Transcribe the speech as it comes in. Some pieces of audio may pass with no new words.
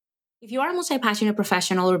If you are a multi-passionate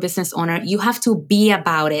professional or business owner, you have to be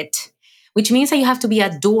about it, which means that you have to be a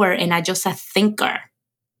doer and not just a thinker.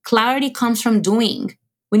 Clarity comes from doing.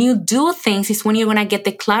 When you do things, it's when you're going to get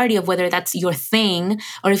the clarity of whether that's your thing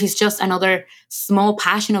or if it's just another small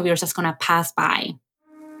passion of yours that's going to pass by.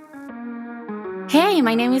 Hey,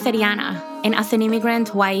 my name is Ariana, and as an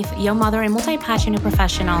immigrant, wife, young mother, and multi-passionate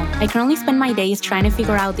professional, I currently spend my days trying to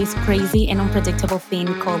figure out this crazy and unpredictable thing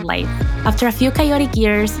called life. After a few chaotic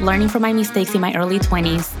years learning from my mistakes in my early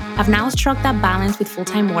 20s, I've now struck that balance with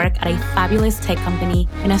full-time work at a fabulous tech company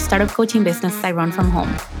and a startup coaching business I run from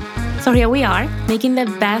home. So here we are, making the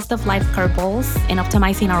best of life curveballs and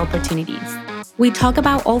optimizing our opportunities. We talk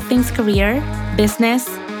about all things career, business,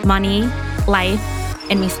 money, life,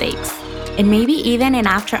 and mistakes, and maybe even an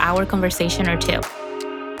after-hour conversation or two.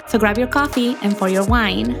 So grab your coffee and pour your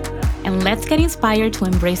wine, and let's get inspired to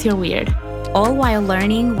embrace your weird, all while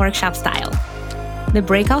learning workshop style. The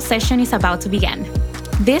breakout session is about to begin.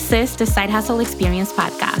 This is the Side Hustle Experience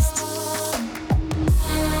podcast.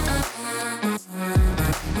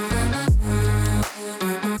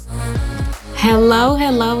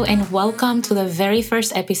 Hello, and welcome to the very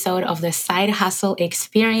first episode of the Side Hustle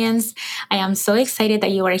Experience. I am so excited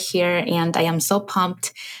that you are here, and I am so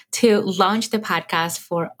pumped to launch the podcast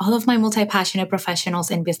for all of my multi-passionate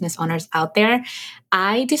professionals and business owners out there.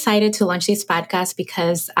 I decided to launch this podcast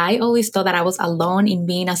because I always thought that I was alone in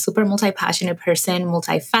being a super multi-passionate person,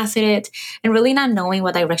 multifaceted, and really not knowing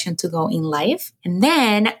what direction to go in life. And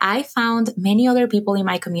then I found many other people in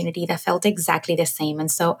my community that felt exactly the same.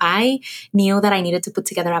 And so I knew that I needed to put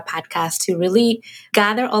together a podcast to really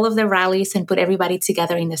gather all of the rallies and put everybody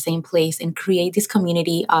together in the same place and create this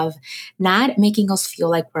community of not making us feel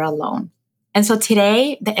like we're alone. And so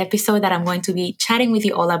today, the episode that I'm going to be chatting with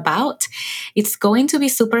you all about, it's going to be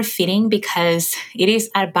super fitting because it is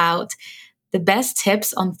about the best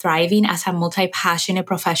tips on thriving as a multi-passionate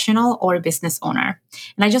professional or business owner.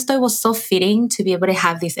 And I just thought it was so fitting to be able to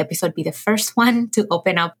have this episode be the first one to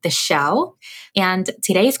open up the show. And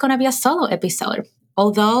today is going to be a solo episode.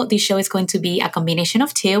 Although the show is going to be a combination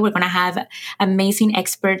of two, we're going to have amazing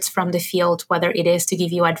experts from the field, whether it is to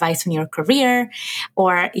give you advice on your career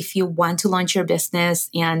or if you want to launch your business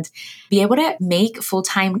and be able to make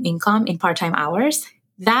full-time income in part-time hours.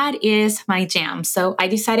 That is my jam. So I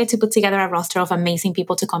decided to put together a roster of amazing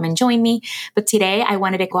people to come and join me. But today I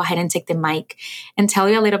wanted to go ahead and take the mic and tell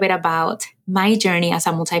you a little bit about my journey as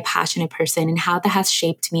a multi-passionate person and how that has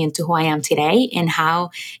shaped me into who I am today and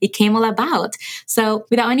how it came all about. So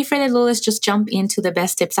without any further ado, let's just jump into the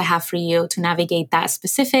best tips I have for you to navigate that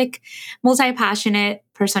specific multi-passionate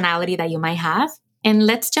personality that you might have. And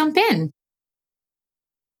let's jump in.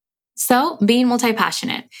 So being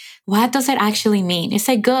multi-passionate, what does it actually mean? Is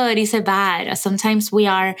it good? Is it bad? Sometimes we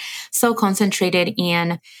are so concentrated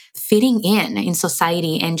in fitting in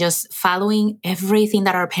society and just following everything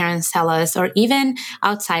that our parents tell us, or even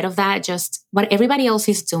outside of that, just what everybody else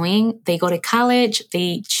is doing. They go to college,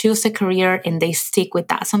 they choose a career, and they stick with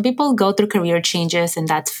that. Some people go through career changes, and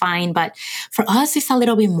that's fine. But for us, it's a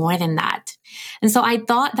little bit more than that. And so I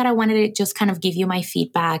thought that I wanted to just kind of give you my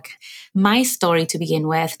feedback, my story to begin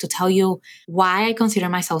with, to tell you why I consider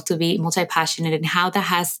myself to be multi-passionate and how that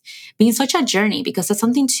has been such a journey, because it's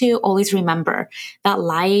something to always remember that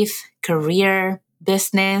life, career,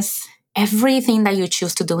 business, everything that you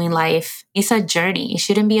choose to do in life is a journey. It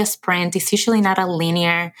shouldn't be a sprint. It's usually not a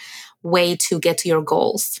linear way to get to your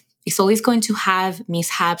goals. It's always going to have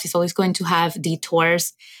mishaps. It's always going to have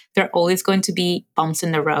detours. There are always going to be bumps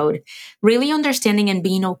in the road. Really understanding and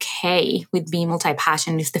being okay with being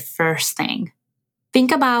multi-passionate is the first thing.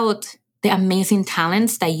 Think about the amazing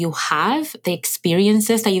talents that you have, the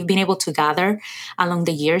experiences that you've been able to gather along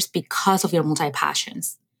the years because of your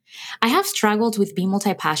multi-passions. I have struggled with being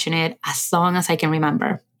multi-passionate as long as I can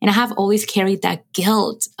remember. And I have always carried that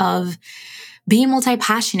guilt of being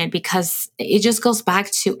multi-passionate because it just goes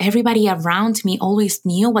back to everybody around me always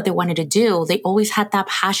knew what they wanted to do. They always had that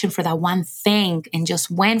passion for that one thing and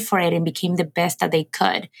just went for it and became the best that they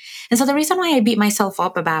could. And so the reason why I beat myself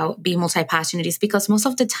up about being multi-passionate is because most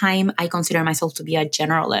of the time I consider myself to be a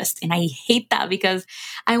generalist. And I hate that because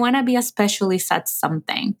I want to be a specialist at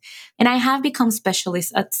something. And I have become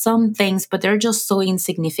specialist at some things, but they're just so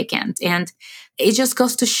insignificant. And it just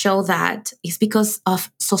goes to show that it's because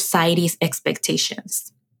of society's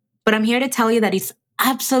expectations. But I'm here to tell you that it's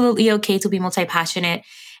absolutely okay to be multi-passionate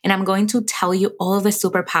And I'm going to tell you all of the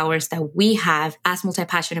superpowers that we have as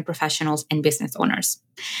multi-passionate professionals and business owners.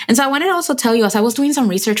 And so I wanted to also tell you, as I was doing some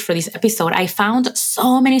research for this episode, I found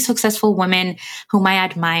so many successful women whom I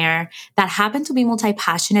admire that happen to be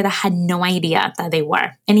multi-passionate that had no idea that they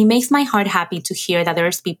were. And it makes my heart happy to hear that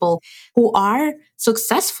there's people who are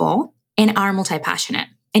successful and are multi-passionate.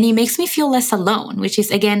 And it makes me feel less alone, which is,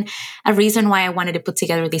 again, a reason why I wanted to put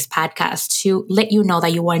together this podcast, to let you know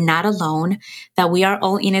that you are not alone, that we are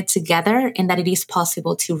all in it together, and that it is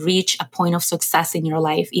possible to reach a point of success in your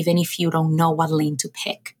life, even if you don't know what lane to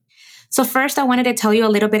pick. So first, I wanted to tell you a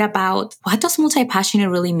little bit about what does multi-passionate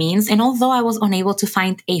really means. And although I was unable to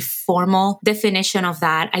find a formal definition of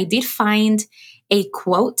that, I did find a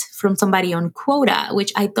quote from somebody on Quota,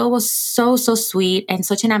 which I thought was so sweet and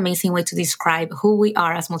such an amazing way to describe who we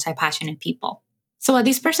are as multi-passionate people. So what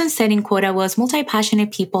this person said in Quota was,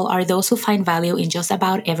 multi-passionate people are those who find value in just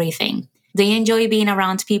about everything. They enjoy being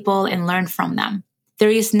around people and learn from them. There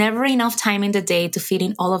is never enough time in the day to fit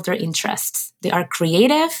in all of their interests. They are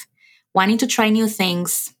creative, wanting to try new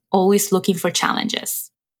things, always looking for challenges.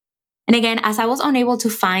 And again, as I was unable to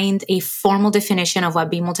find a formal definition of what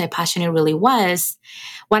being multi-passionate really was,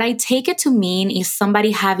 what I take it to mean is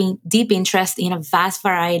somebody having deep interest in a vast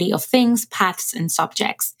variety of things, paths, and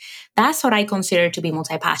subjects. That's what I consider to be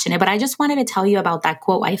multi-passionate. But I just wanted to tell you about that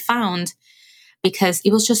quote I found because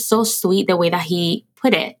it was just so sweet the way that he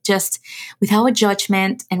put it, just without a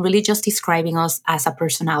judgment and really just describing us as a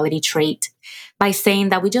personality trait by saying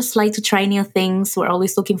that we just like to try new things. We're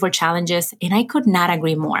always looking for challenges. And I could not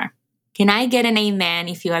agree more. Can I get an amen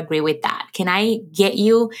if you agree with that? Can I get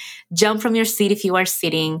you jump from your seat if you are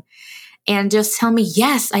sitting and just tell me,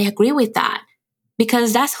 yes, I agree with that?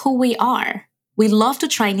 Because that's who we are. We love to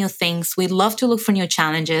try new things. We love to look for new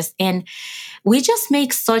challenges. And we just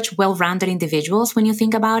make such well-rounded individuals when you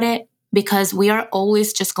think about it, because we are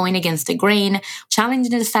always just going against the grain,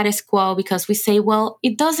 challenging the status quo, because we say, well,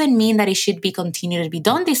 it doesn't mean that it should be continued to be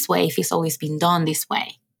done this way if it's always been done this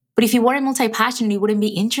way. But if you weren't multi-passionate, you wouldn't be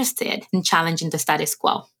interested in challenging the status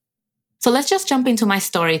quo. So let's just jump into my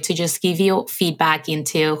story to just give you feedback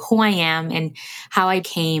into who I am and how I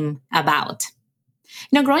came about.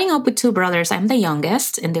 Growing up with two brothers, I'm the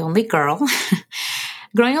youngest and the only girl.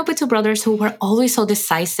 Growing up with two brothers who were always so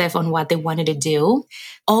decisive on what they wanted to do,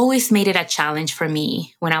 always made it a challenge for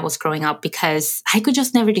me when I was growing up because I could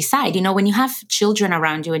just never decide. When you have children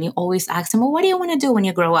around you and you always ask them, well, what do you want to do when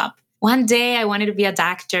you grow up? One day I wanted to be a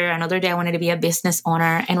doctor. Another day I wanted to be a business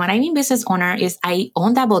owner. And when I mean business owner is I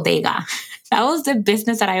owned a bodega. That was the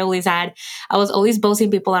business that I always had. I was always bossing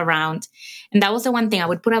people around. And that was the one thing. I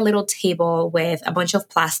would put a little table with a bunch of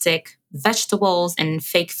plastic vegetables and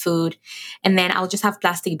fake food. And then I would just have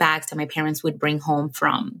plastic bags that my parents would bring home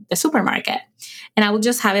from the supermarket. And I would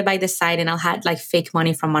just have it by the side and I'll have like fake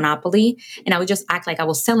money from Monopoly. And I would just act like I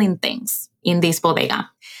was selling things in this bodega.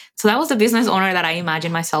 So that was the business owner that I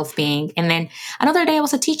imagined myself being. And then another day I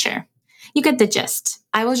was a teacher. You get the gist.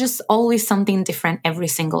 I was just always something different every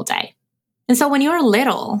single day. And so when you're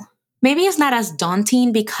little, maybe it's not as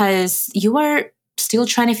daunting because you are still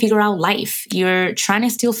trying to figure out life. You're trying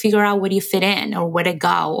to still figure out where you fit in or where to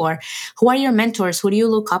go or who are your mentors? Who do you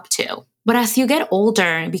look up to? But as you get older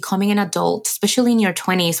and becoming an adult, especially in your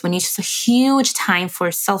 20s, when it's a huge time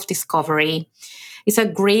for self-discovery, it's a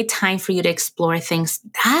great time for you to explore things.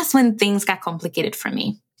 That's when things got complicated for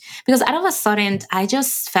me. Because all of a sudden, I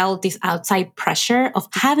just felt this outside pressure of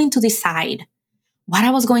having to decide what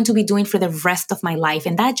I was going to be doing for the rest of my life.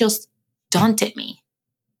 And that just daunted me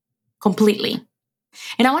completely.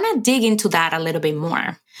 And I want to dig into that a little bit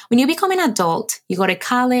more. When you become an adult, you go to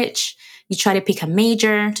college, you try to pick a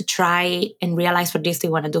major to try and realize what it is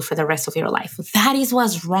you want to do for the rest of your life. That is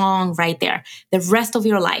what's wrong right there. The rest of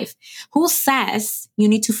your life. Who says you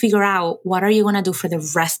need to figure out what are you going to do for the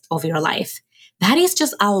rest of your life? That is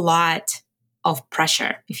just a lot of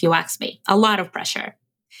pressure, if you ask me. A lot of pressure.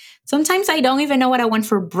 Sometimes I don't even know what I want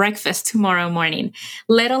for breakfast tomorrow morning,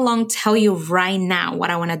 let alone tell you right now what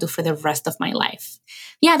I want to do for the rest of my life.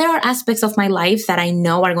 Yeah, there are aspects of my life that I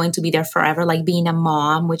know are going to be there forever, like being a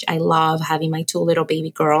mom, which I love, having my two little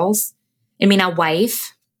baby girls, I mean, a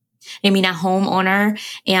wife, I mean, a homeowner,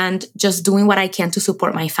 and just doing what I can to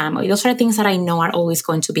support my family. Those are things that I know are always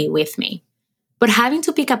going to be with me. But having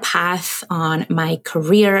to pick a path on my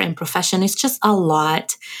career and profession is just a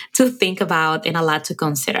lot to think about and a lot to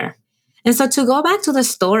consider. And so to go back to the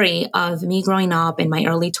story of me growing up in my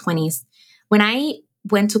early 20s, when I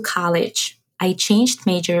went to college, I changed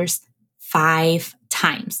majors 5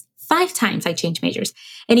 times. 5 times I changed majors.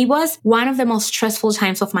 And it was one of the most stressful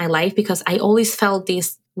times of my life because I always felt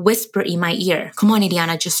this whisper in my ear. Come on,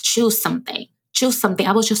 Iriana, just choose something. choose something.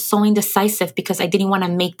 I was just so indecisive because I didn't want to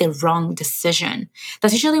make the wrong decision.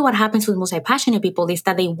 That's usually what happens with multi-passionate people, is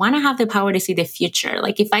that they want to have the power to see the future.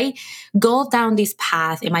 Like, if I go down this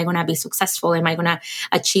path, am I going to be successful? Am I going to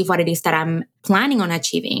achieve what it is that I'm planning on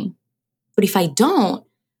achieving? But if I don't,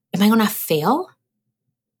 am I going to fail?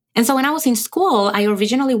 And so when I was in school, I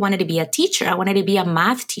originally wanted to be a teacher. I wanted to be a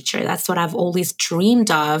math teacher. That's what I've always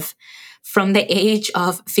dreamed of from the age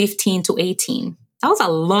of 15 to 18. That was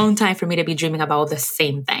a long time for me to be dreaming about the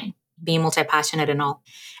same thing, being multi-passionate and all.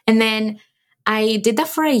 And then I did that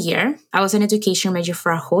for a year. I was an education major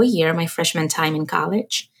for a whole year, my freshman time in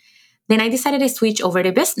college. Then I decided to switch over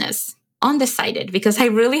to business, undecided, because I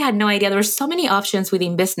really had no idea. There were so many options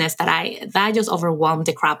within business that just overwhelmed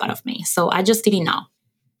the crap out of me. So I just didn't know.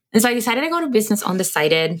 And so I decided to go to business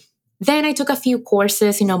undecided. Then I took a few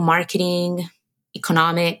courses, marketing,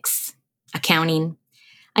 economics, accounting.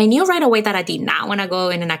 I knew right away that I did not want to go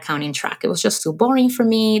in an accounting track. It was just too boring for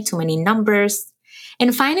me, too many numbers.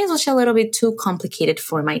 And finance was a little bit too complicated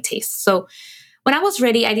for my taste. So when I was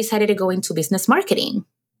ready, I decided to go into business marketing.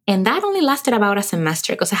 And that only lasted about a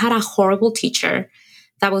semester because I had a horrible teacher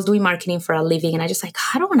that was doing marketing for a living. And I just I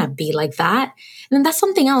don't want to be like that. And then that's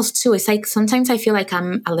something else too. It's like sometimes I feel like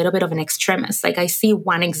I'm a little bit of an extremist. Like I see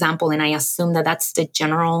one example and I assume that that's the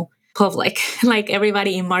general public. Like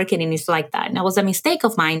everybody in marketing is like that. And that was a mistake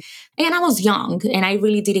of mine. And I was young and I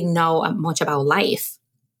really didn't know much about life.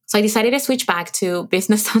 So I decided to switch back to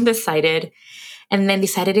business undecided and then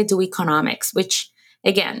decided to do economics, which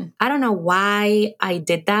again, I don't know why I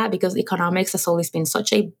did that because economics has always been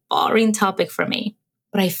such a boring topic for me.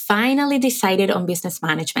 But I finally decided on business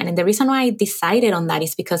management. And the reason why I decided on that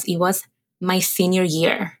is because it was my senior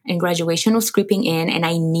year and graduation was creeping in and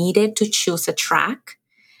I needed to choose a track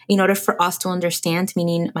in order for us to understand,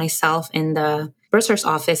 meaning myself and the bursar's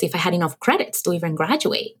office, if I had enough credits to even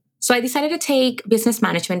graduate. So I decided to take business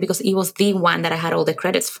management because it was the one that I had all the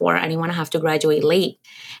credits for. I didn't want to have to graduate late.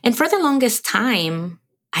 And for the longest time,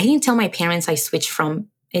 I didn't tell my parents I switched from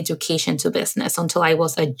education to business until I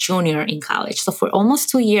was a junior in college. So for almost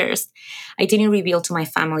 2 years, I didn't reveal to my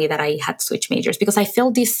family that I had switched majors because I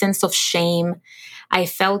felt this sense of shame. I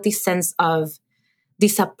felt this sense of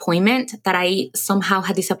disappointment that I somehow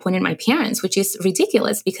had disappointed my parents, which is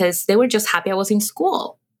ridiculous because they were just happy I was in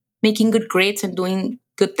school, making good grades and doing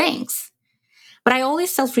good things. But I always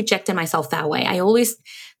self-rejected myself that way. I always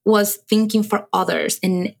was thinking for others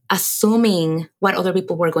and assuming what other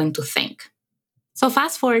people were going to think. So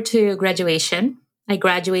fast forward to graduation. I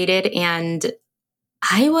graduated and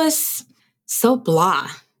I was so blah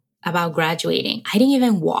about graduating. I didn't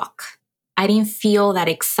even walk. I didn't feel that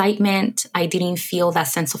excitement. I didn't feel that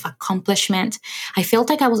sense of accomplishment. I felt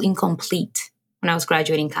like I was incomplete when I was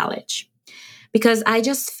graduating college because I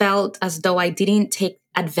just felt as though I didn't take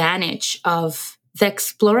advantage of the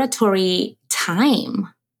exploratory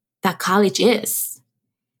time that college is.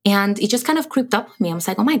 And it just kind of creeped up on me. I was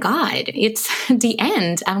like, oh my God, it's the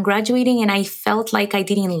end. I'm graduating and I felt like I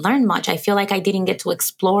didn't learn much. I feel like I didn't get to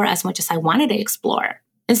explore as much as I wanted to explore.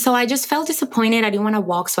 And so I just felt disappointed. I didn't want to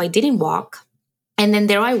walk, so I didn't walk. And then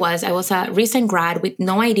there I was a recent grad with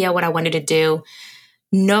no idea what I wanted to do,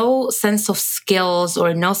 no sense of skills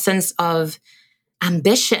or no sense of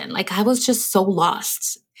ambition. Like I was just so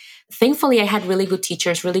lost. Thankfully, I had really good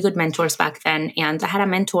teachers, really good mentors back then. And I had a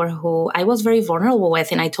mentor who I was very vulnerable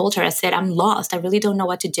with. And I told her, I said, I'm lost. I really don't know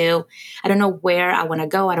what to do. I don't know where I want to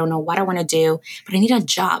go. I don't know what I want to do, but I need a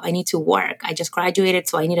job. I need to work. I just graduated,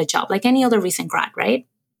 so I need a job like any other recent grad, right?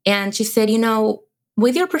 And she said,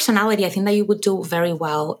 with your personality, I think that you would do very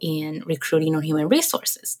well in recruiting or human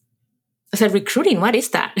resources. I said, recruiting, what is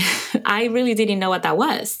that? I really didn't know what that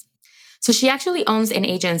was. So she actually owns an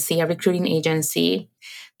agency, a recruiting agency.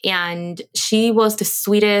 And she was the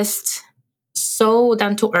sweetest, so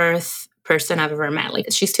down-to-earth person I've ever met. Like,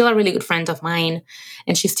 she's still a really good friend of mine,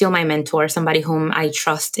 and she's still my mentor, somebody whom I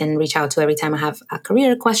trust and reach out to every time I have a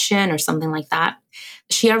career question or something like that.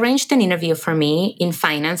 She arranged an interview for me in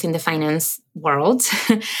the finance world.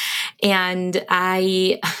 And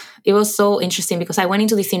it was so interesting because I went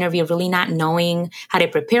into this interview really not knowing how to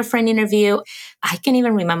prepare for an interview. I can't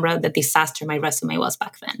even remember the disaster my resume was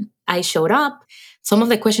back then. I showed up. Some of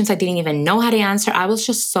the questions I didn't even know how to answer. I was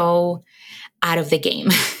just so out of the game.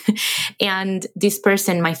 And this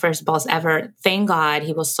person, my first boss ever, thank God,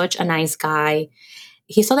 he was such a nice guy.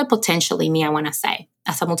 he saw the potential in me, I want to say,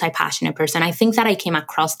 as a multi-passionate person. I think that I came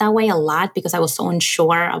across that way a lot because I was so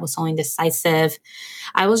unsure. I was so indecisive.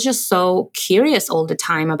 I was just so curious all the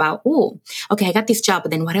time about, oh, okay, I got this job,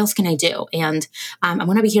 but then what else can I do? And I'm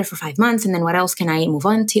going to be here for 5 months. And then what else can I move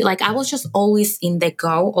on to? Like, I was just always in the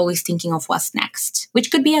go, always thinking of what's next,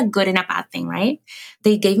 which could be a good and a bad thing, right?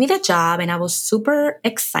 They gave me the job and I was super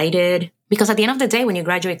excited because at the end of the day, when you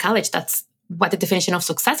graduate college, that's what the definition of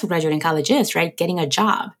success of graduating college is, right? Getting a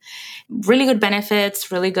job. Really good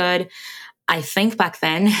benefits, really good, I think back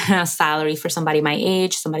then, salary for somebody my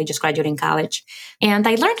age, somebody just graduating college. And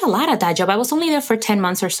I learned a lot at that job. I was only there for 10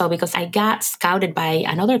 months or so because I got scouted by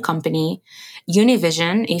another company,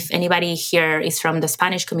 Univision. If anybody here is from the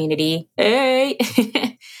Spanish community, hey,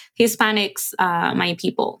 Hispanics, my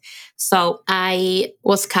people. So I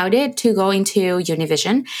was scouted to go into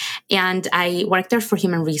Univision and I worked there for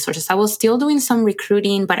human resources. I was still doing some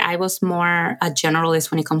recruiting, but I was more a generalist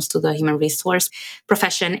when it comes to the human resource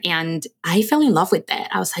profession. And I fell in love with it.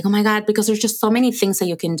 I was like, oh my God, because there's just so many things that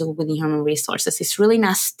you can do with human resources. It's really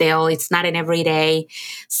not stale. It's not an everyday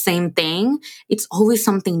same thing. It's always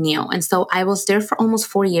something new. And so I was there for almost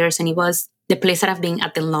 4 years and it was the place that I've been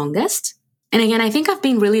at the longest. And again, I think I've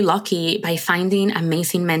been really lucky by finding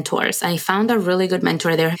amazing mentors. I found a really good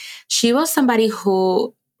mentor there. She was somebody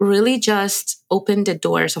who really just opened the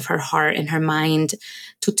doors of her heart and her mind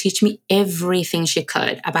to teach me everything she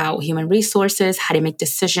could about human resources, how to make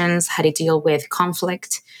decisions, how to deal with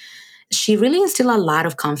conflict. She really instilled a lot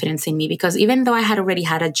of confidence in me because even though I had already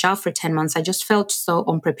had a job for 10 months, I just felt so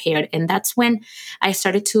unprepared. And that's when I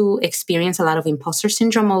started to experience a lot of imposter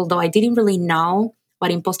syndrome, although I didn't really know what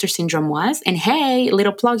imposter syndrome was. And hey,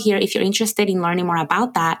 little plug here, if you're interested in learning more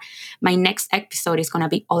about that, my next episode is going to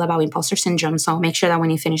be all about imposter syndrome. So make sure that when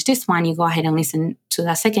you finish this one, you go ahead and listen to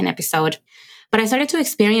the second episode. But I started to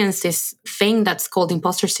experience this thing that's called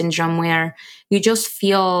imposter syndrome where you just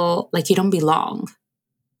feel like you don't belong.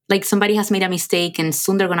 Like somebody has made a mistake and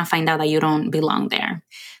soon they're going to find out that you don't belong there.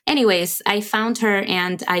 Anyways, I found her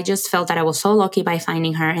and I just felt that I was so lucky by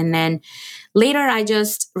finding her. And then later, I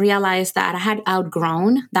just realized that I had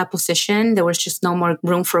outgrown that position. There was just no more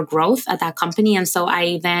room for growth at that company. And so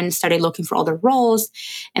I then started looking for other roles.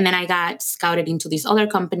 And then I got scouted into this other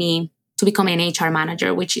company to become an HR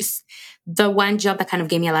manager, which is the one job that kind of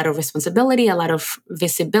gave me a lot of responsibility, a lot of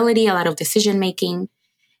visibility, a lot of decision making.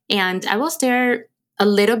 And I was there a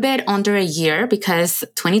little bit under a year because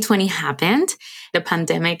 2020 happened. The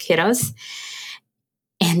pandemic hit us.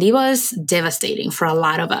 And it was devastating for a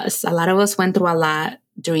lot of us. A lot of us went through a lot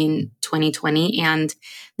during 2020. And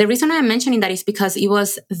the reason I'm mentioning that is because it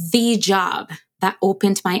was the job that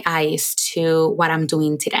opened my eyes to what I'm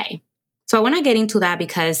doing today. So I want to get into that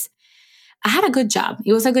because I had a good job.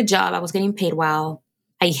 It was a good job. I was getting paid well.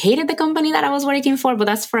 I hated the company that I was working for, but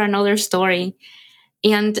that's for another story.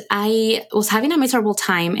 And I was having a miserable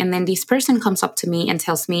time. And then this person comes up to me and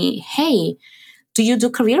tells me, hey, do you do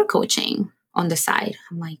career coaching on the side?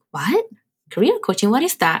 I'm like, what? Career coaching? What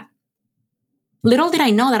is that? Little did I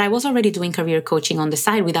know that I was already doing career coaching on the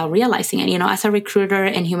side without realizing it. You know, as a recruiter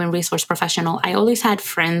and human resource professional, I always had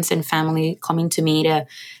friends and family coming to me to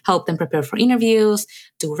help them prepare for interviews,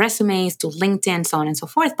 do resumes, do LinkedIn, so on and so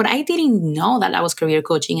forth. But I didn't know that that was career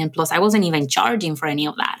coaching. And plus, I wasn't even charging for any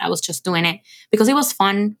of that. I was just doing it because it was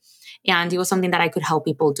fun. And it was something that I could help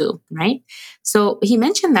people do, right? So he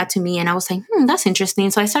mentioned that to me and I was like, that's interesting.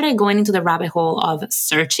 So I started going into the rabbit hole of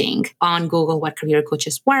searching on Google what career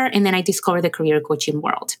coaches were. And then I discovered the career coaching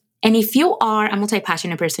world. And if you are a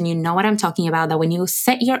multi-passionate person, you know what I'm talking about, that when you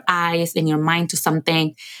set your eyes and your mind to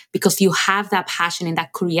something because you have that passion and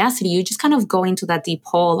that curiosity, you just kind of go into that deep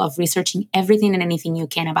hole of researching everything and anything you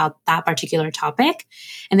can about that particular topic.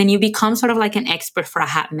 And then you become sort of like an expert for a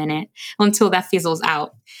hot minute until that fizzles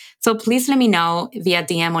out. So please let me know via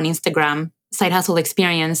DM on Instagram, Side Hustle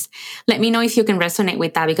Experience. Let me know if you can resonate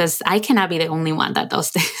with that because I cannot be the only one that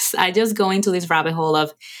does this. I just go into this rabbit hole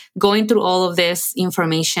of going through all of this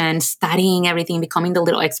information, studying everything, becoming the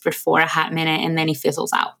little expert for a hot minute, and then it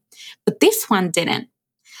fizzles out. But this one didn't.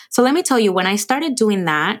 So let me tell you, when I started doing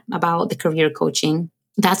that about the career coaching,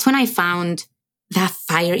 that's when I found that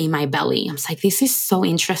fire in my belly. I was like, this is so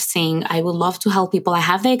interesting. I would love to help people. I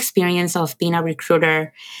have the experience of being a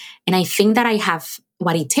recruiter. And I think that I have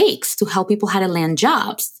what it takes to help people how to land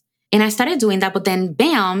jobs. And I started doing that, but then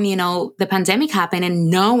bam, the pandemic happened and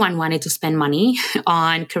no one wanted to spend money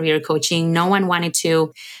on career coaching. No one wanted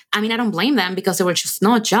to. I mean, I don't blame them because there were just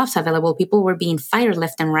no jobs available. People were being fired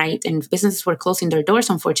left and right and businesses were closing their doors,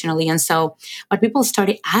 unfortunately. And so what people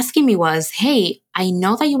started asking me was, hey, I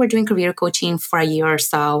know that you were doing career coaching for a year or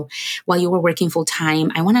so while you were working full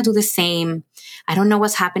time. I want to do the same. I don't know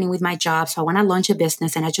what's happening with my job. So I want to launch a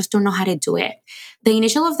business and I just don't know how to do it. The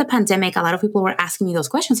initial of the pandemic, a lot of people were asking me those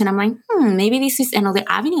questions and I'm like, maybe this is another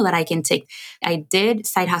avenue that I can take. I did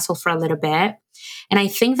side hustle for a little bit. And I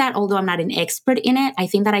think that although I'm not an expert in it, I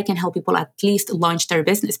think that I can help people at least launch their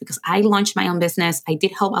business because I launched my own business. I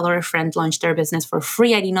did help other friends launch their business for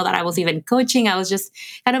free. I didn't know that I was even coaching. I was just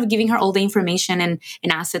kind of giving her all the information and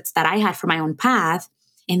assets that I had for my own path.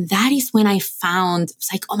 And that is when I found,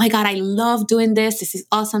 it's like, oh my God, I love doing this. This is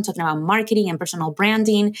awesome. Talking about marketing and personal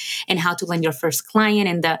branding and how to land your first client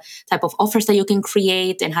and the type of offers that you can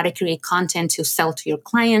create and how to create content to sell to your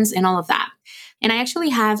clients and all of that. And I actually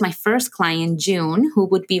have my first client, June, who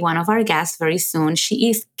would be one of our guests very soon. She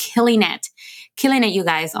is killing it, you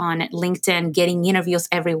guys, on LinkedIn, getting interviews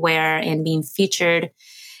everywhere and being featured.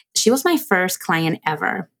 She was my first client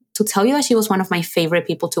ever. To tell you that she was one of my favorite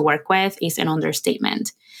people to work with is an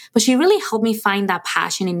understatement. But she really helped me find that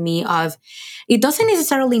passion in me of, it doesn't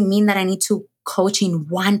necessarily mean that I need to coach in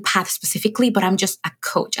one path specifically, but I'm just a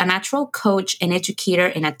coach, a natural coach, an educator,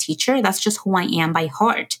 and a teacher. That's just who I am by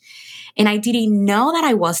heart. And I didn't know that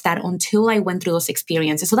I was that until I went through those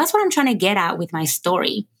experiences. So that's what I'm trying to get at with my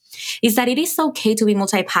story, is that it is okay to be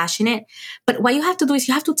multi-passionate, but what you have to do is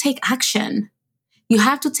you have to take action. You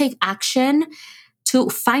have to take action to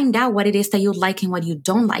find out what it is that you like and what you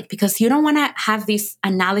don't like, because you don't want to have this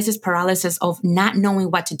analysis paralysis of not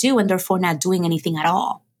knowing what to do and therefore not doing anything at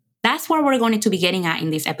all. That's where we're going to be getting at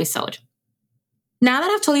in this episode. Now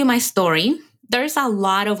that I've told you my story, there's a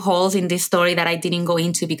lot of holes in this story that I didn't go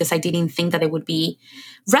into because I didn't think that they would be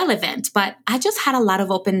relevant, but I just had a lot of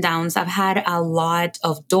up and downs. I've had a lot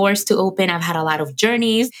of doors to open. I've had a lot of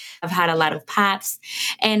journeys. I've had a lot of paths.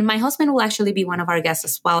 And my husband will actually be one of our guests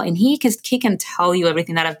as well. And he can tell you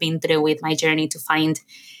everything that I've been through with my journey to find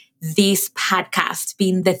this podcast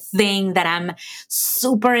being the thing that I'm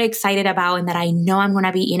super excited about and that I know I'm going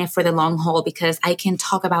to be in it for the long haul because I can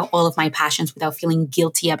talk about all of my passions without feeling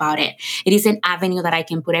guilty about it. It is an avenue that I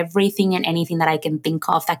can put everything and anything that I can think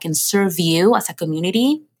of that can serve you as a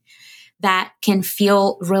community, that can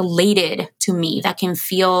feel related to me, that can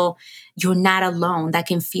feel you're not alone, that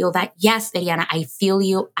can feel that, yes, Ariana, I feel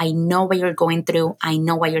you. I know what you're going through. I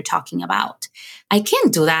know what you're talking about. I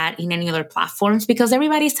can't do that in any other platforms because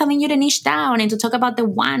everybody's telling you to niche down and to talk about the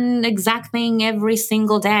one exact thing every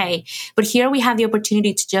single day. But here we have the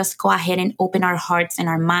opportunity to just go ahead and open our hearts and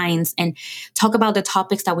our minds and talk about the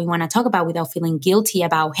topics that we want to talk about without feeling guilty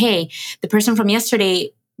about, hey, the person from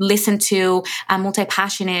yesterday listened to a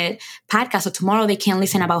multi-passionate podcast, so tomorrow they can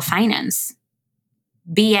listen about finance.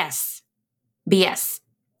 BS.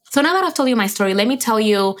 So now that I've told you my story, let me tell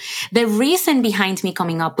you the reason behind me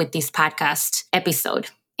coming up with this podcast episode.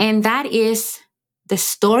 And that is the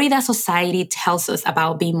story that society tells us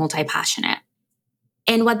about being multi-passionate.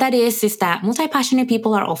 And what that is that multi-passionate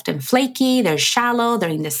people are often flaky, they're shallow, they're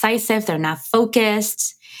indecisive, they're not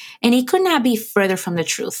focused. And it could not be further from the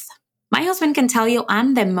truth. My husband can tell you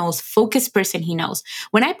I'm the most focused person he knows.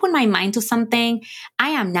 When I put my mind to something, I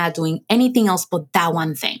am not doing anything else but that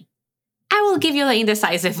one thing. I will give you the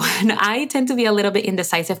indecisive one. I tend to be a little bit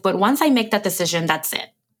indecisive, but once I make that decision, that's it.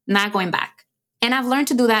 Not going back. And I've learned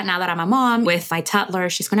to do that now that I'm a mom with my toddler.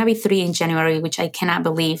 She's going to be 3 in January, which I cannot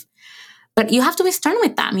believe. But you have to be stern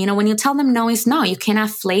with them. When you tell them no is no. You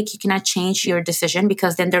cannot flake. You cannot change your decision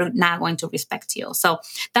because then they're not going to respect you. So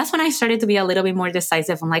that's when I started to be a little bit more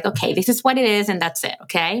decisive. I'm like, okay, this is what it is and that's it,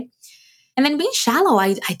 okay? And then being shallow,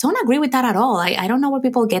 I don't agree with that at all. I don't know where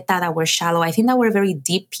people get that we're shallow. I think that we're very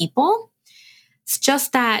deep people. It's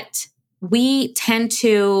just that we tend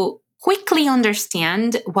to quickly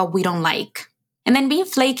understand what we don't like. And then being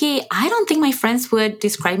flaky, I don't think my friends would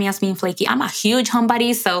describe me as being flaky. I'm a huge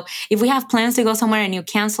homebody. So if we have plans to go somewhere and you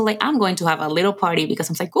cancel it, I'm going to have a little party because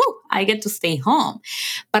I'm like, ooh, I get to stay home.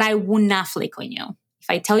 But I will not flake on you. If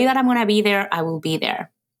I tell you that I'm going to be there, I will be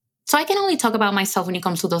there. So I can only talk about myself when it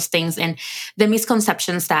comes to those things and the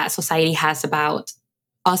misconceptions that society has about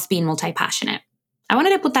us being multi-passionate. I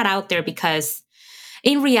wanted to put that out there because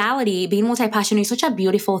in reality, being multi-passionate is such a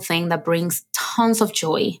beautiful thing that brings tons of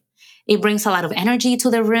joy. It brings a lot of energy to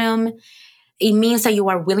the room. It means that you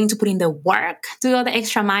are willing to put in the work to go the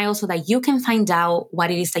extra mile so that you can find out what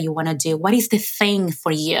it is that you want to do. What is the thing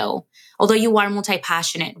for you? Although you are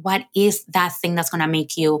multi-passionate, what is that thing that's going to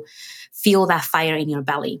make you feel that fire in your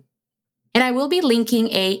belly? And I will be linking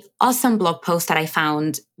a awesome blog post that I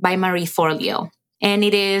found by Marie Forleo. And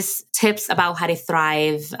it is tips about how to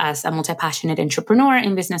thrive as a multi-passionate entrepreneur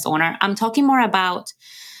and business owner. I'm talking more about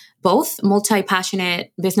both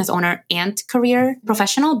multi-passionate business owner and career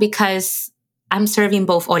professional because I'm serving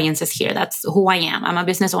both audiences here. That's who I am. I'm a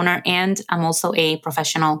business owner and I'm also a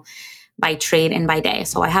professional by trade and by day.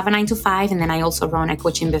 So I have a 9 to 5, and then I also run a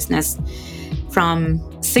coaching business from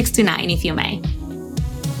 6 to 9, if you may.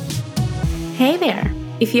 Hey there.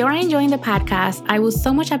 If you are enjoying the podcast, I would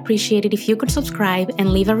so much appreciate it if you could subscribe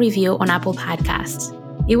and leave a review on Apple Podcasts.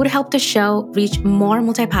 It would help the show reach more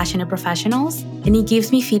multi-passionate professionals, and it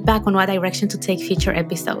gives me feedback on what direction to take future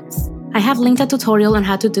episodes. I have linked a tutorial on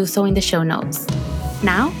how to do so in the show notes.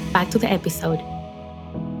 Now, back to the episode.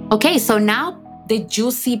 Okay, so now the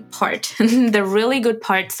juicy part, the really good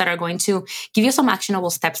parts that are going to give you some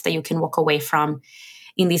actionable steps that you can walk away from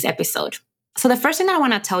in this episode. So the first thing that I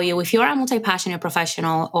want to tell you, if you're a multi-passionate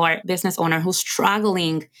professional or business owner who's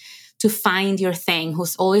struggling to find your thing,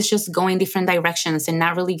 who's always just going different directions and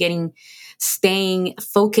not really staying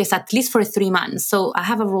focused at least for 3 months. So I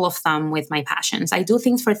have a rule of thumb with my passions. I do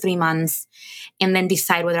things for 3 months and then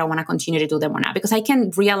decide whether I want to continue to do them or not, because I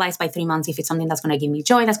can realize by 3 months if it's something that's going to give me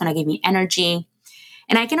joy, that's going to give me energy.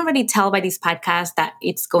 And I can already tell by this podcast that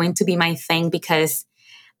it's going to be my thing because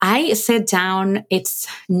I sit down, it's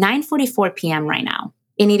 9:44 p.m. right now,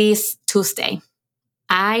 and it is Tuesday.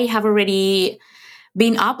 I have already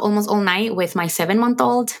been up almost all night with my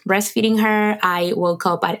 7-month-old, breastfeeding her. I woke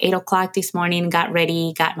up at 8 o'clock this morning, got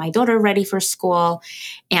ready, got my daughter ready for school,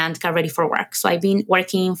 and got ready for work. So I've been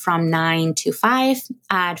working from 9 to 5.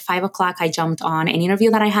 At 5 o'clock, I jumped on an interview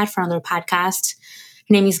that I had for another podcast.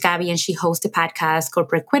 Her name is Gabby, and she hosts a podcast,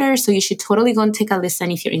 Corporate Quitters. So you should totally go and take a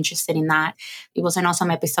listen if you're interested in that. It was an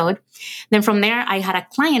awesome episode. Then from there, I had a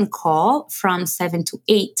client call from 7 to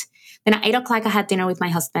 8. Then at 8 o'clock, I had dinner with my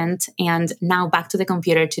husband, and now back to the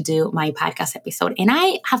computer to do my podcast episode. And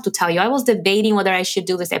I have to tell you, I was debating whether I should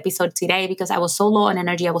do this episode today because I was so low on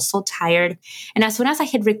energy. I was so tired. And as soon as I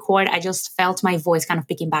hit record, I just felt my voice kind of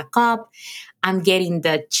picking back up. I'm getting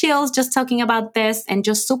the chills just talking about this and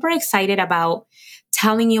just super excited about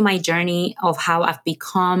telling you my journey of how I've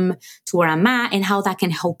become to where I'm at and how that can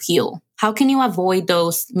help you. How can you avoid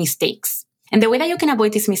those mistakes? And the way that you can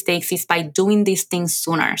avoid these mistakes is by doing these things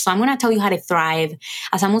sooner. So I'm going to tell you how to thrive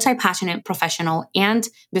as a multi-passionate professional and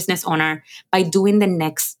business owner by doing the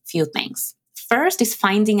next few things. First is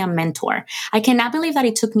finding a mentor. I cannot believe that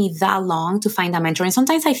it took me that long to find a mentor. And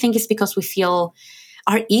sometimes I think it's because we feel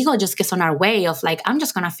our ego just gets on our way of like, I'm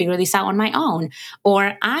just going to figure this out on my own.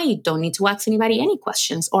 Or I don't need to ask anybody any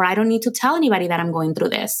questions. Or I don't need to tell anybody that I'm going through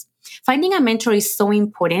this. Finding a mentor is so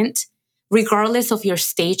important, regardless of your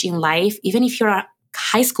stage in life. Even if you're a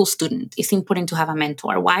high school student, it's important to have a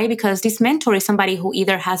mentor. Why? Because this mentor is somebody who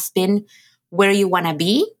either has been where you want to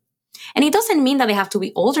be. And it doesn't mean that they have to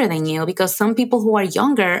be older than you, because some people who are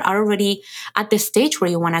younger are already at the stage where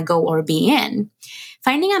you want to go or be in.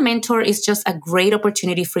 Finding a mentor is just a great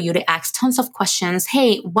opportunity for you to ask tons of questions.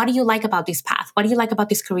 Hey, what do you like about this path? What do you like about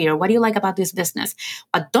this career? What do you like about this business?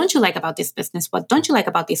 What don't you like about this business? What don't you like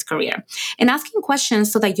about this career? And asking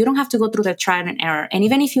questions so that you don't have to go through the trial and error. And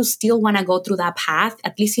even if you still want to go through that path,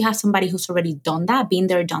 at least you have somebody who's already done that, been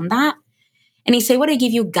there, done that. And it's able to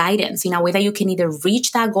give you guidance in a way that you can either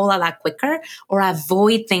reach that goal a lot quicker or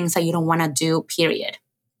avoid things that you don't want to do, period.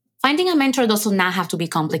 Finding a mentor does not have to be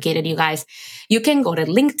complicated, you guys. You can go to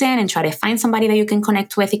LinkedIn and try to find somebody that you can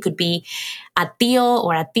connect with. It could be a tío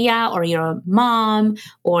or a tía or your mom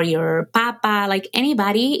or your papa, like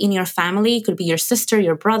anybody in your family. It could be your sister,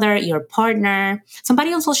 your brother, your partner,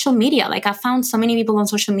 somebody on social media. Like I found so many people on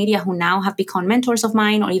social media who now have become mentors of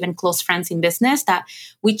mine or even close friends in business that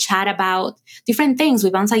we chat about different things.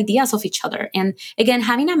 We bounce ideas off each other. And again,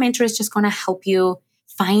 having a mentor is just going to help you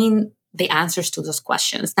find the answers to those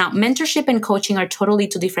questions. Now, mentorship and coaching are totally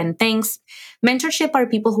two different things. Mentorship are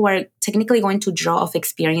people who are technically going to draw off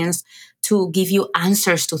experience to give you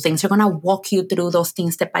answers to things. They're going to walk you through those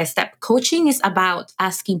things step by step. Coaching is about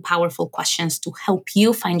asking powerful questions to help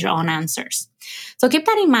you find your own answers. So keep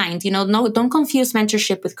that in mind. Don't confuse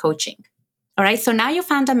mentorship with coaching. All right. So now you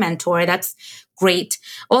found a mentor. That's great.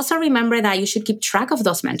 Also remember that you should keep track of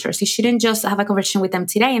those mentors. You shouldn't just have a conversation with them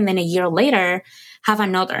today and then a year later have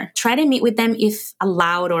another. Try to meet with them if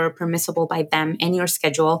allowed or permissible by them and your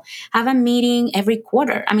schedule. Have a meeting every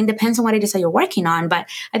quarter. I mean, depends on what it is that you're working on, but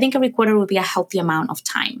I think every quarter would be a healthy amount of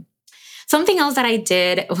time. Something else that I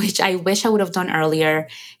did, which I wish I would have done earlier,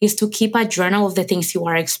 is to keep a journal of the things you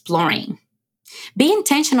are exploring. Be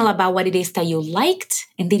intentional about what it is that you liked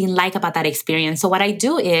and didn't like about that experience. So what I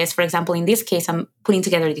do is, for example, in this case, I'm putting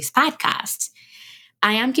together this podcast.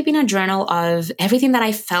 I am keeping a journal of everything that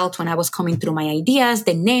I felt when I was coming through my ideas,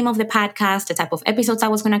 the name of the podcast, the type of episodes I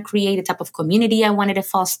was going to create, the type of community I wanted to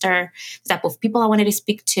foster, the type of people I wanted to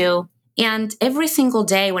speak to. And every single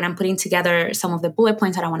day when I'm putting together some of the bullet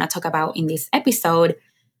points that I want to talk about in this episode,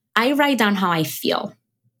 I write down how I feel.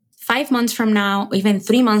 5 months from now, even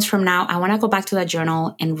 3 months from now, I want to go back to that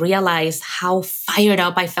journal and realize how fired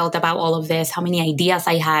up I felt about all of this, how many ideas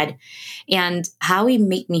I had, and how it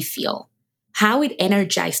made me feel, how it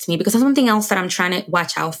energized me, because that's something else that I'm trying to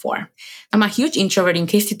watch out for. I'm a huge introvert, in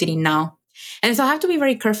case you didn't know. And so I have to be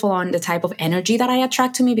very careful on the type of energy that I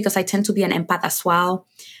attract to me, because I tend to be an empath as well,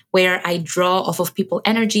 where I draw off of people's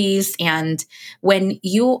energies. And when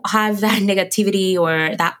you have that negativity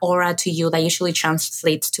or that aura to you, that usually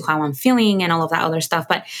translates to how I'm feeling and all of that other stuff.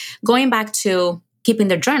 But going back to keeping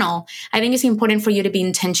the journal, I think it's important for you to be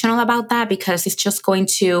intentional about that, because it's just going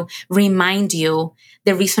to remind you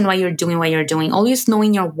the reason why you're doing what you're doing. Always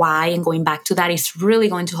knowing your why and going back to that is really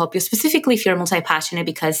going to help you, specifically if you're multi-passionate,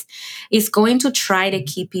 because it's going to try to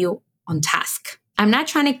keep you on task. I'm not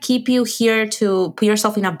trying to keep you here to put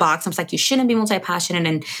yourself in a box. I'm like, you shouldn't be multi-passionate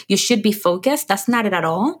and you should be focused. That's not it at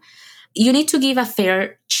all. You need to give a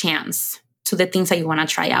fair chance to the things that you want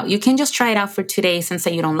to try out. You can just try it out for 2 days and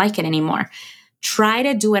say you don't like it anymore. Try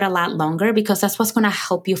to do it a lot longer, because that's what's going to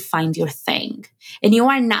help you find your thing. And you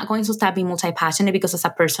are not going to stop being multi-passionate because it's a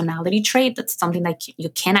personality trait. That's something that you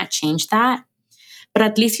cannot change that. But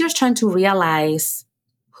at least you're trying to realize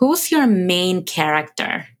who's your main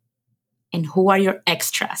character and who are your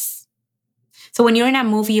extras. So when you're in a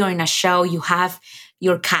movie or in a show, you have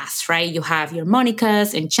your cast, right? You have your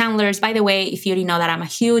Monicas and Chandlers. By the way, if you didn't know that, I'm a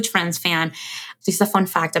huge Friends fan. This is a fun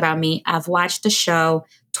fact about me. I've watched the show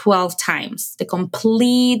 12 times, the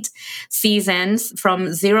complete seasons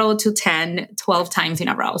from 0 to 10, 12 times in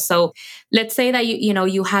a row. So let's say that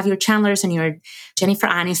you have your Chandlers and your Jennifer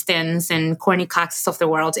Anistons and Courtney Coxes of the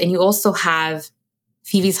world, and you also have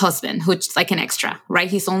Phoebe's husband, who's like an extra, right?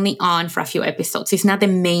 He's only on for a few episodes. He's not the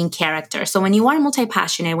main character. So when you are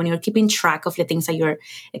multi-passionate, when you're keeping track of the things that you're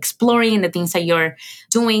exploring, the things that you're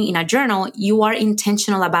doing in a journal, you are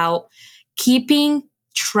intentional about keeping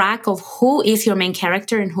track of who is your main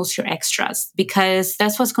character and who's your extras, because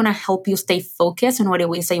that's what's going to help you stay focused on what it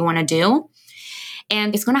is that you want to do.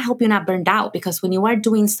 And it's going to help you not burned out, because when you are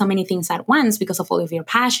doing so many things at once because of all of your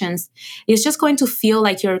passions, it's just going to feel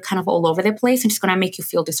like you're kind of all over the place, and it's going to make you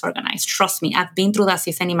feel disorganized. Trust me, I've been through that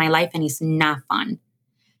season in my life and it's not fun.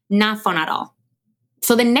 Not fun at all.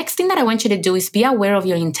 So the next thing that I want you to do is be aware of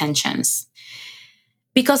your intentions.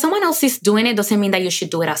 Because someone else is doing it doesn't mean that you should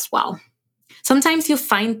do it as well. Sometimes you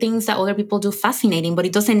find things that other people do fascinating, but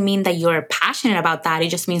it doesn't mean that you're passionate about that. It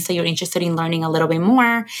just means that you're interested in learning a little bit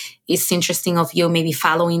more. It's interesting of you maybe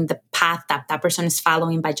following the path that that person is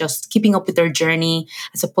following by just keeping up with their journey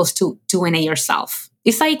as opposed to doing it yourself.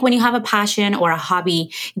 It's like when you have a passion or a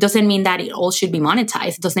hobby, it doesn't mean that it all should be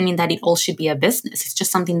monetized. It doesn't mean that it all should be a business. It's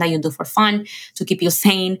just something that you do for fun to keep you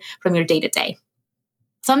sane from your day-to-day.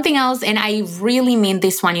 Something else, and I really mean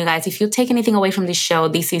this one, you guys, if you take anything away from this show,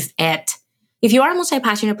 this is it. If you are a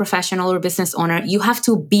multi-passionate professional or business owner, you have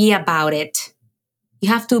to be about it. You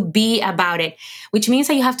have to be about it, which means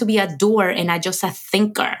that you have to be a doer and not just a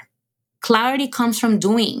thinker. Clarity comes from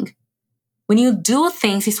doing. When you do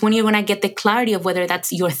things, it's when you're going to get the clarity of whether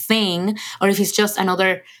that's your thing or if it's just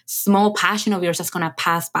another small passion of yours that's going to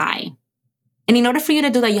pass by. And in order for you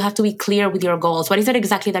to do that, you have to be clear with your goals. What is it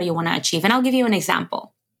exactly that you want to achieve? And I'll give you an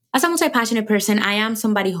example. As a multi-passionate person, I am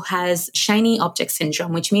somebody who has shiny object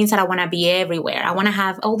syndrome, which means that I want to be everywhere. I want to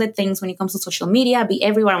have all the things when it comes to social media, be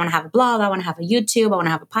everywhere. I want to have a blog. I want to have a YouTube. I want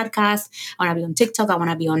to have a podcast. I want to be on TikTok. I want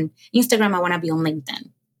to be on Instagram. I want to be on LinkedIn.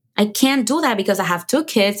 I can't do that because I have 2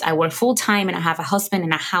 kids. I work full time and I have a husband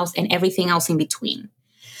and a house and everything else in between.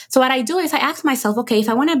 So what I do is I ask myself, okay, if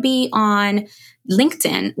I want to be on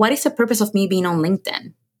LinkedIn, what is the purpose of me being on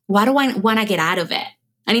LinkedIn? What do I want to get out of it?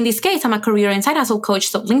 And in this case, I'm a career and side hustle coach.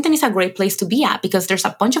 So LinkedIn is a great place to be at because there's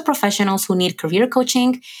a bunch of professionals who need career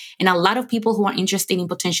coaching and a lot of people who are interested in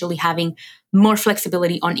potentially having more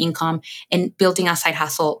flexibility on income and building a side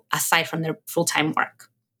hustle aside from their full-time work.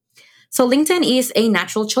 So LinkedIn is a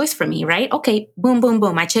natural choice for me, right? Okay, boom, boom,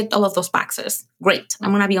 boom. I checked all of those boxes. Great.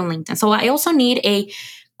 I'm going to be on LinkedIn. So I also need a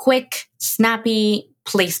quick, snappy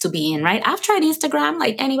place to be in, right? I've tried Instagram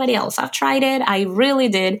like anybody else. I've tried it. I really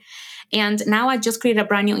did. And now I just created a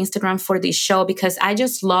brand new Instagram for this show because I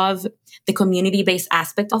just love the community-based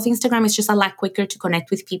aspect of Instagram is just a lot quicker to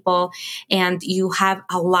connect with people. And you have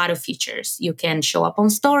a lot of features. You can show up on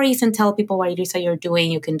stories and tell people what it is that you're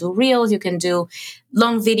doing. You can do reels, you can do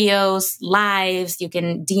long videos, lives, you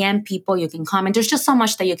can DM people, you can comment. There's just so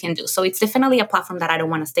much that you can do. So it's definitely a platform that I don't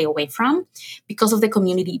want to stay away from because of the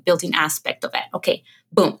community building aspect of it. Okay,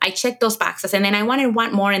 boom, I checked those boxes. And then I wanted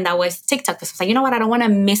one more, and that was TikTok. Because I was like, you know what? I don't want to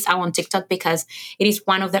miss out on TikTok because it is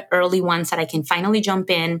one of the early ones that I can finally jump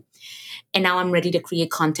in. And now I'm ready to create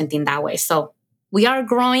content in that way. So we are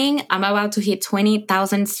growing. I'm about to hit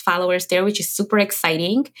 20,000 followers there, which is super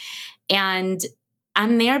exciting. And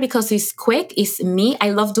I'm there because it's quick. It's me.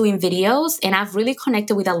 I love doing videos, and I've really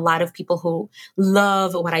connected with a lot of people who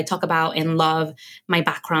love what I talk about and love my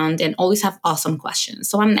background and always have awesome questions.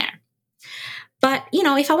 So I'm there. But,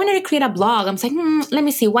 if I wanted to create a blog, I'm like, let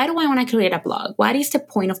me see. Why do I want to create a blog? What is the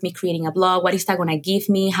point of me creating a blog? What is that going to give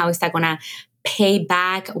me? How is that going to pay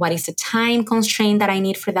back? What is the time constraint that I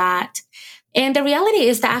need for that? And the reality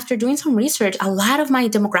is that after doing some research, a lot of my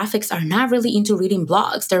demographics are not really into reading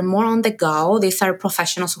blogs. They're more on the go. These are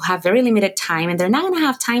professionals who have very limited time, and they're not going to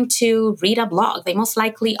have time to read a blog. They most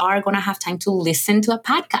likely are going to have time to listen to a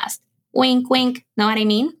podcast. Wink, wink. Know what I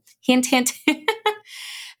mean? Hint, hint.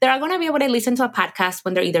 They are going to be able to listen to a podcast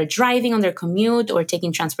when they're either driving on their commute or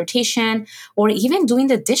taking transportation or even doing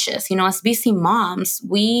the dishes. As busy moms,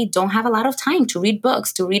 we don't have a lot of time to read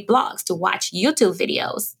books, to read blogs, to watch YouTube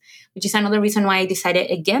videos, which is another reason why I decided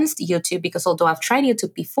against YouTube, because although I've tried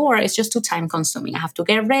YouTube before, it's just too time consuming. I have to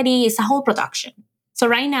get ready. It's a whole production. So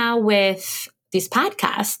right now with this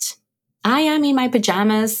podcast, I am in my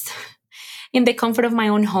pajamas, in the comfort of my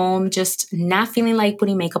own home, just not feeling like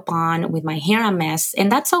putting makeup on, with my hair a mess.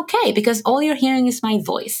 And that's okay, because all you're hearing is my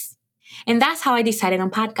voice. And that's how I decided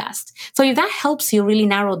on podcast. So if that helps you really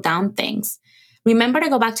narrow down things, remember to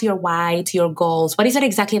go back to your why, to your goals. What is it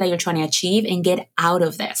exactly that you're trying to achieve, and get out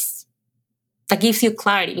of this? That gives you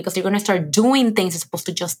clarity, because you're going to start doing things as opposed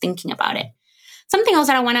to just thinking about it. Something else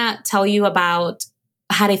that I want to tell you about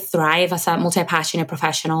how to thrive as a multi-passionate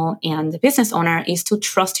professional and business owner is to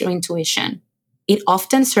trust your intuition. It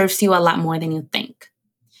often serves you a lot more than you think.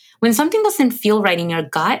 When something doesn't feel right in your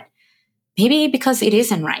gut, maybe because it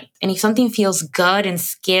isn't right. And if something feels good and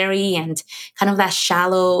scary and kind of that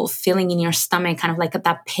shallow feeling in your stomach, kind of like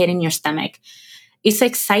that pit in your stomach, it's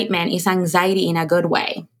excitement, it's anxiety in a good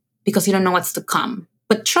way, because you don't know what's to come.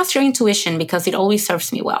 But trust your intuition, because it always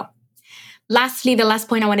serves me well. Lastly, the last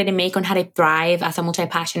point I wanted to make on how to thrive as a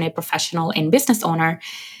multi-passionate professional and business owner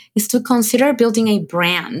is to consider building a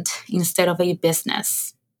brand instead of a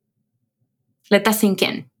business. Let that sink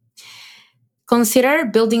in. Consider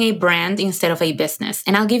building a brand instead of a business.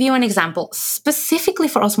 And I'll give you an example. Specifically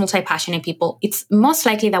for us multi-passionate people, it's most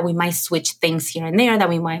likely that we might switch things here and there, that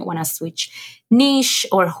we might want to switch niche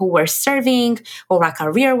or who we're serving or what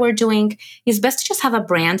career we're doing. It's best to just have a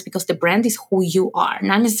brand, because the brand is who you are,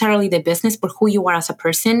 not necessarily the business, but who you are as a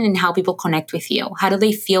person and how people connect with you. How do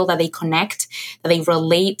they feel that they connect, that they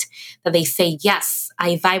relate, that they say, yes,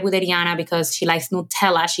 I vibe with Ariana because she likes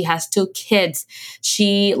Nutella. She has 2 kids.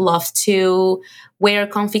 She loves to wear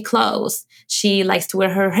comfy clothes. She likes to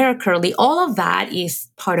wear her hair curly. All of that is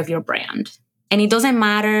part of your brand. And it doesn't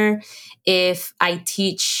matter if I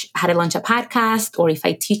teach how to launch a podcast or if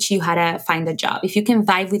I teach you how to find a job. If you can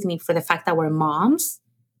vibe with me for the fact that we're moms,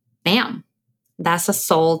 bam, that's a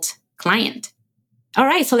sold client. All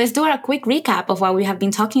right, so let's do a quick recap of what we have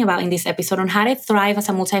been talking about in this episode on how to thrive as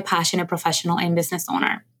a multi-passionate professional and business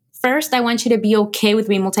owner. First, I want you to be okay with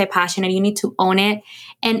being multi-passionate. You need to own it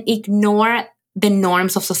and ignore the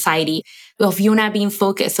norms of society, of you not being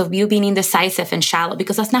focused, of you being indecisive and shallow,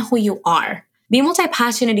 because that's not who you are. Being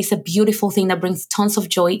multi-passionate is a beautiful thing that brings tons of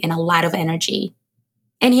joy and a lot of energy.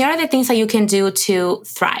 And here are the things that you can do to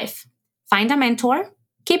thrive. Find a mentor,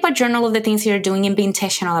 keep a journal of the things you're doing and be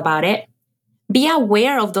intentional about it. Be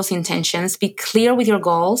aware of those intentions, be clear with your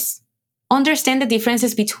goals. Understand the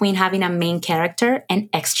differences between having a main character and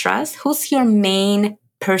extras. Who's your main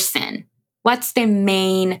person? What's the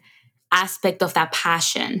main aspect of that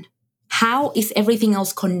passion? How is everything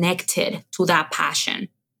else connected to that passion?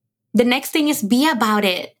 The next thing is be about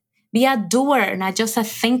it. Be a doer, not just a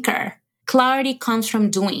thinker. Clarity comes from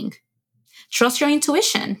doing. Trust your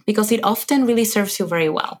intuition, because it often really serves you very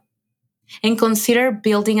well. And consider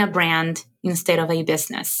building a brand instead of a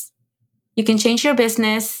business. You can change your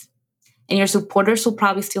business, and your supporters will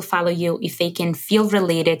probably still follow you if they can feel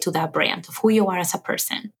related to that brand of who you are as a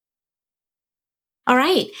person. All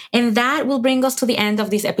right. And that will bring us to the end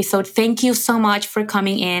of this episode. Thank you so much for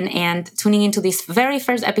coming in and tuning into this very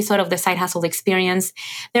first episode of the Side Hustle Experience.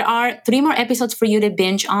 There are 3 more episodes for you to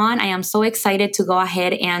binge on. I am so excited to go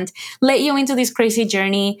ahead and let you into this crazy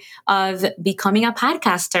journey of becoming a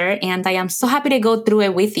podcaster. And I am so happy to go through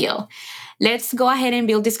it with you. Let's go ahead and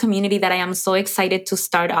build this community that I am so excited to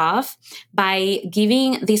start off by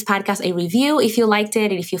giving this podcast a review. If you liked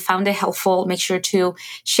it and if you found it helpful, make sure to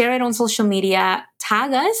share it on social media.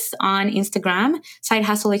 Tag us on Instagram, Side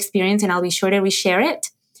Hustle Experience, and I'll be sure to reshare it.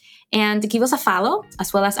 And give us a follow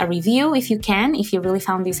as well as a review if you can, if you really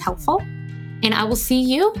found this helpful. And I will see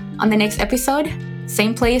you on the next episode.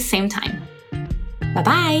 Same place, same time.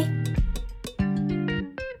 Bye-bye.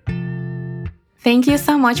 Thank you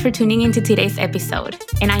so much for tuning into today's episode,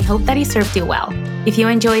 and I hope that it served you well. If you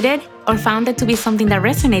enjoyed it or found it to be something that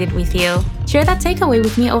resonated with you, share that takeaway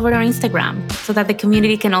with me over on Instagram so that the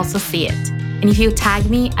community can also see it. And if you tag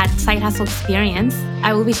me at Side Hustle Experience,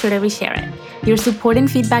 I will be sure to reshare it. Your support and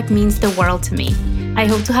feedback means the world to me. I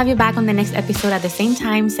hope to have you back on the next episode at the same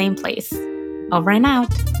time, same place. Over and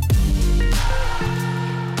out.